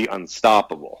 they would be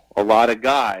unstoppable. A lot of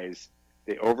guys,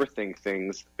 they overthink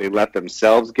things. They let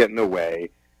themselves get in the way.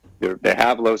 They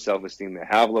have low self-esteem. They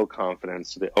have low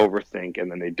confidence. So they overthink,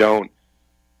 and then they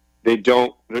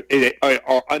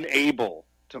are unable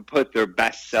to put their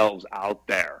best selves out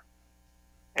there.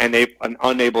 And they're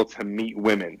unable to meet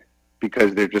women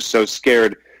because they're just so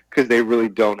scared because they really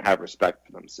don't have respect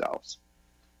for themselves.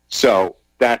 So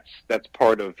that's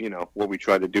part of, what we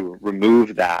try to do,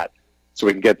 remove that so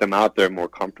we can get them out there more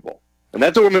comfortable. And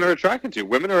that's what women are attracted to.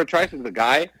 Women are attracted to the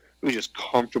guy who's just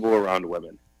comfortable around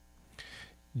women.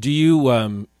 Do you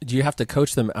have to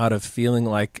coach them out of feeling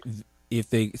like if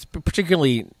they,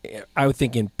 particularly, I would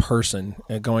think in person,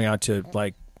 going out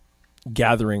to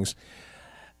gatherings,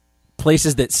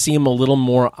 places that seem a little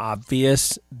more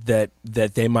obvious that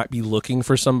they might be looking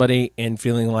for somebody and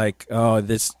feeling like, oh,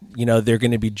 this, they're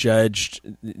going to be judged.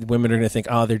 Women are going to think,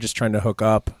 oh, they're just trying to hook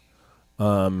up.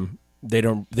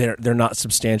 They're not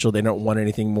substantial. They don't want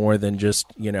anything more than just,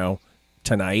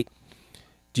 tonight.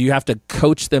 Do you have to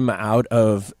coach them out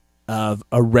of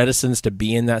a reticence to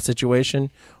be in that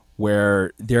situation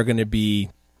where they're going to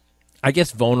be, I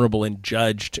guess, vulnerable and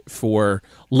judged for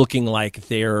looking like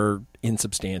they're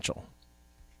insubstantial?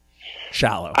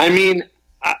 Shallow. I mean,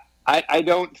 I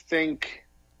don't think.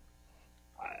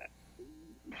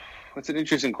 That's an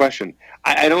interesting question.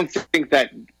 I don't think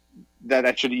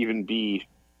that should even be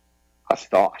a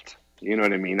thought. You know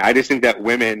what I mean? I just think that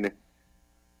women,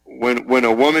 when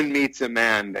a woman meets a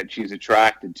man that she's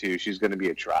attracted to, she's going to be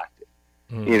attracted.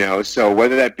 You know, so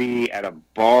whether that be at a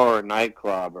bar or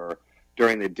nightclub or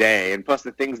during the day, and plus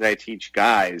the things that I teach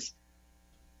guys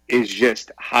is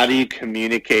just how do you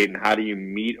communicate and how do you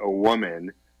meet a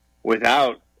woman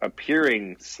without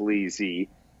appearing sleazy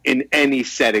in any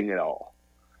setting at all.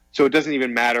 So it doesn't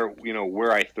even matter, you know,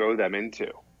 where I throw them into.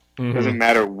 It doesn't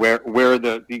matter where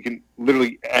you can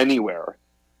literally anywhere.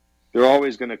 They're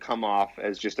always going to come off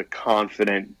as just a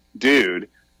confident dude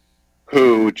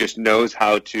who just knows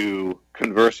how to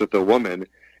converse with a woman,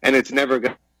 and it's never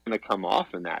going to come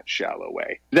off in that shallow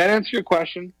way. Does that answer your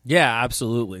question? Yeah,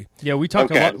 absolutely. Yeah, we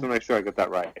talked a lot. I just want to make sure I got that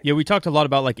right. Yeah, we talked a lot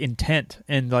about like intent,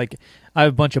 and like I have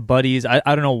a bunch of buddies. I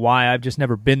don't know why, I've just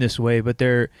never been this way, but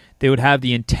they would have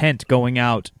the intent going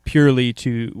out purely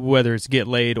to whether it's get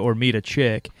laid or meet a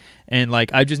chick, and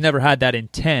like I've just never had that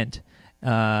intent.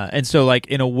 And so, like,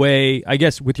 in a way, I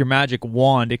guess with your magic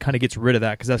wand, it kind of gets rid of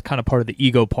that because that's kind of part of the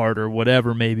ego part or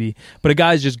whatever, maybe. But a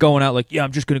guy's just going out like, yeah,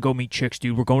 I'm just going to go meet chicks,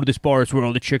 dude. We're going to this bar. It's where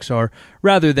all the chicks are.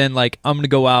 Rather than, like, I'm going to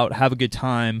go out, have a good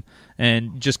time,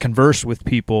 and just converse with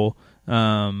people.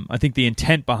 I think the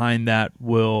intent behind that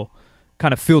will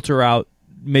kind of filter out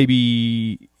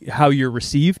maybe how you're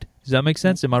received. Does that make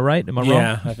sense? Am I right? Am I wrong?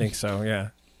 Yeah, I think so, yeah.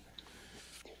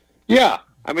 Yeah.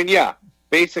 I mean, yeah,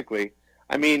 basically.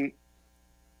 I mean,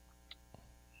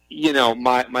 you know,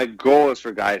 my goal is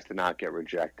for guys to not get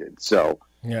rejected. So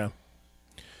yeah,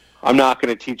 I'm not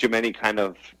going to teach them any kind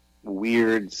of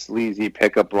weird, sleazy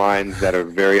pickup lines that are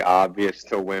very obvious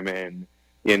to women.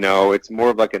 You know, it's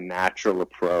more of like a natural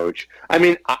approach. I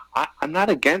mean, I'm not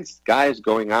against guys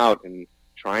going out and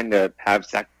trying to have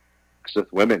sex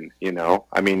with women, you know.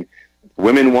 I mean,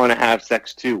 women want to have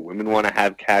sex too. Women want to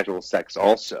have casual sex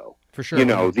also. For sure. You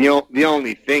know, the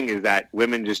only thing is that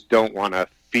women just don't want to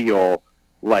feel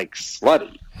like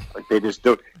slutty. Like they just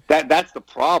don't. That's the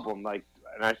problem. Like,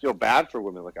 and I feel bad for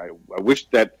women. Like I wish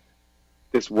that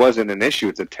this wasn't an issue.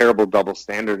 It's a terrible double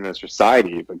standard in a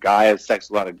society. If a guy has sex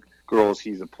with a lot of girls,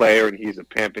 he's a player and he's a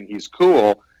pimp and he's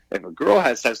cool. If a girl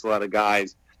has sex with a lot of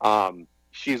guys,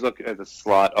 she's looked at as a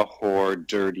slut, a whore,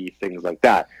 dirty, things like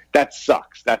that. That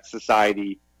sucks. That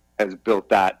society has built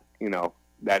that, you know,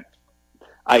 that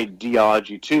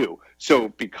ideology too. So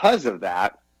because of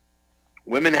that,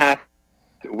 women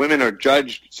are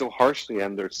judged so harshly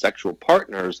on their sexual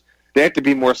partners. They have to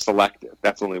be more selective.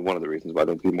 That's only one of the reasons why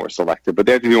they have to be more selective. But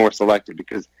they have to be more selective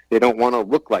because they don't want to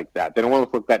look like that. They don't want to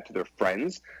look like that to their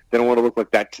friends. They don't want to look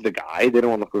like that to the guy. They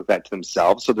don't want to look like that to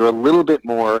themselves. So they're a little bit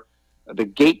more the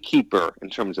gatekeeper in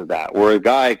terms of that, where a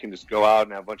guy can just go out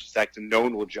and have a bunch of sex and no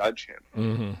one will judge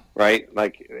him, right?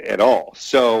 Like, at all.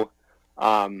 So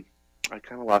I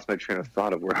kind of lost my train of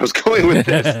thought of where I was going with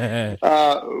this.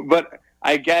 But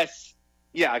I guess,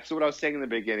 yeah, so what I was saying in the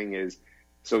beginning is,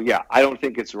 so yeah, I don't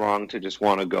think it's wrong to just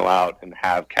want to go out and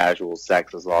have casual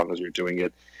sex as long as you're doing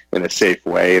it in a safe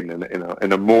way and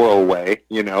in a moral way,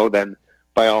 you know, then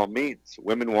by all means.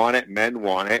 Women want it, men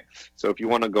want it. So if you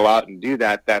want to go out and do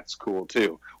that, that's cool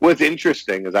too. What's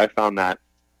interesting is I found that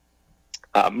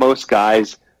most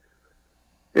guys,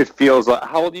 it feels like,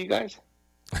 how old are you guys?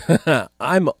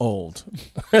 I'm old.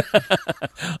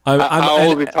 How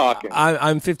old are we talking?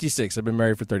 I'm 56. I've been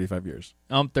married for 35 years.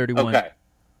 I'm 31.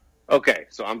 Okay,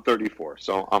 so I'm 34,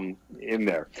 so I'm in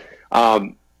there.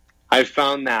 I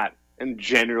found that, and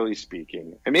generally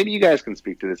speaking, and maybe you guys can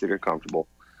speak to this if you're comfortable,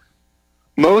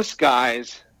 most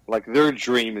guys, like, their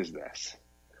dream is this.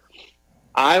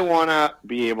 I want to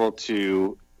be able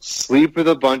to sleep with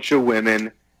a bunch of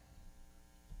women,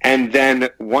 and then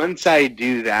once I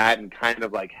do that and kind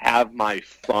of like have my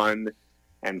fun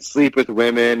and sleep with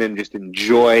women and just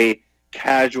enjoy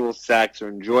casual sex or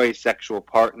enjoy sexual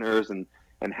partners and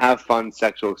have fun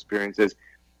sexual experiences,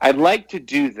 I'd like to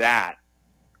do that.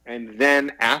 And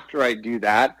then after I do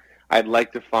that, I'd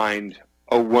like to find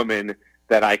a woman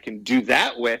that I can do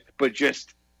that with, but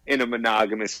just in a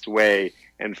monogamous way,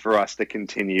 and for us to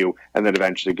continue and then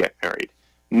eventually get married.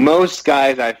 Most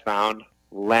guys I found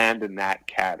land in that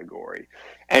category.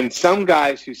 And some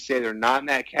guys who say they're not in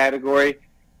that category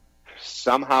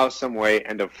somehow, some way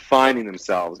end up finding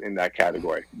themselves in that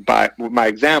category. But my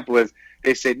example is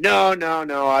they say, no,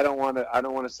 I don't want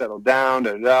to settle down.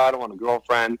 I don't want a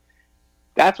girlfriend.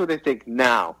 That's what they think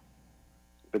now.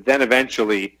 But then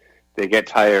eventually they get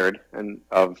tired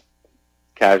of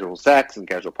casual sex and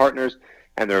casual partners,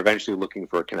 and they're eventually looking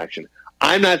for a connection.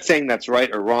 I'm not saying that's right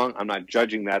or wrong. I'm not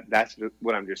judging that. That's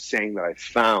what I'm just saying that I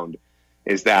found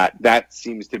is that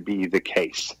seems to be the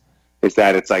case, is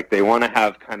that it's like they want to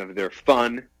have kind of their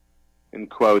fun, in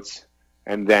quotes,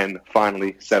 and then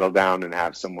finally settle down and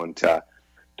have someone to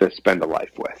spend a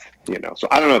life with, you know. So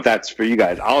I don't know if that's for you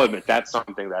guys. I'll admit that's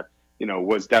something that, you know,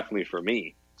 was definitely for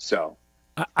me. So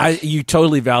You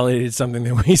totally validated something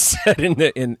that we said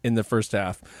in the first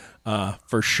half,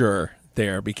 for sure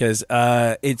there, because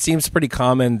it seems pretty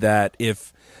common that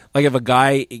if a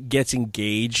guy gets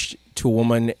engaged to a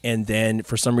woman and then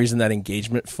for some reason that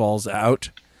engagement falls out,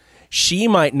 she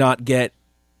might not get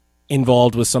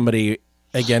involved with somebody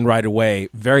again right away.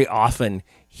 Very often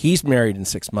he's married in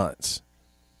 6 months,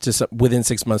 within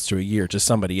 6 months to a year, to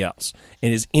somebody else,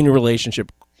 and is in a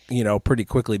relationship, pretty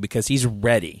quickly because he's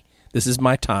ready. This is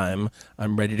my time.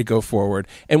 I'm ready to go forward.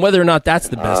 And whether or not that's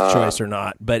the best choice or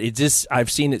not, but I've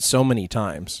seen it so many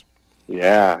times.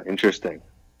 Yeah, interesting.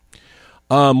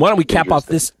 Why don't we cap off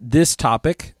this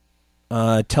topic?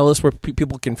 Tell us where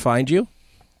people can find you.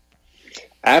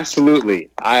 Absolutely.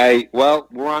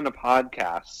 We're on a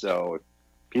podcast, so if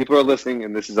people are listening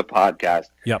and this is a podcast,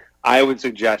 yep, I would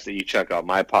suggest that you check out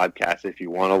my podcast if you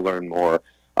want to learn more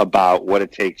about what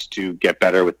it takes to get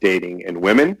better with dating and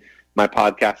women. My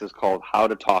podcast is called How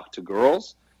to Talk to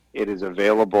Girls. It is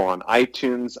available on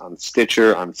iTunes, on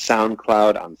Stitcher, on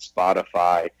SoundCloud, on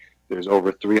Spotify. There's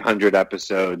over 300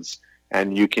 episodes,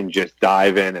 and you can just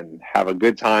dive in and have a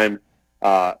good time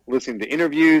listening to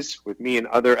interviews with me and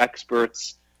other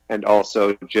experts, and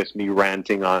also just me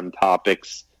ranting on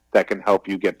topics that can help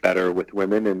you get better with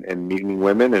women and meeting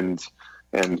women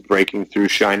and breaking through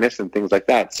shyness and things like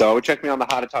that. So check me on the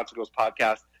How to Talk to Girls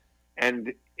podcast.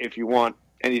 And if you want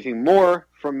anything more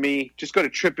from me, just go to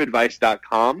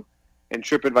tripadvice.com. And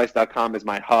tripadvice.com is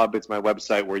my hub. It's my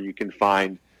website where you can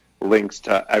find links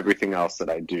to everything else that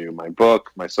I do, my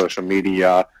book, my social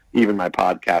media, even my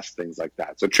podcast, things like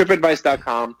that. So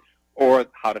tripadvice.com or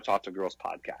How to Talk to Girls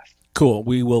podcast. Cool.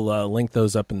 We will link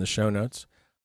those up in the show notes.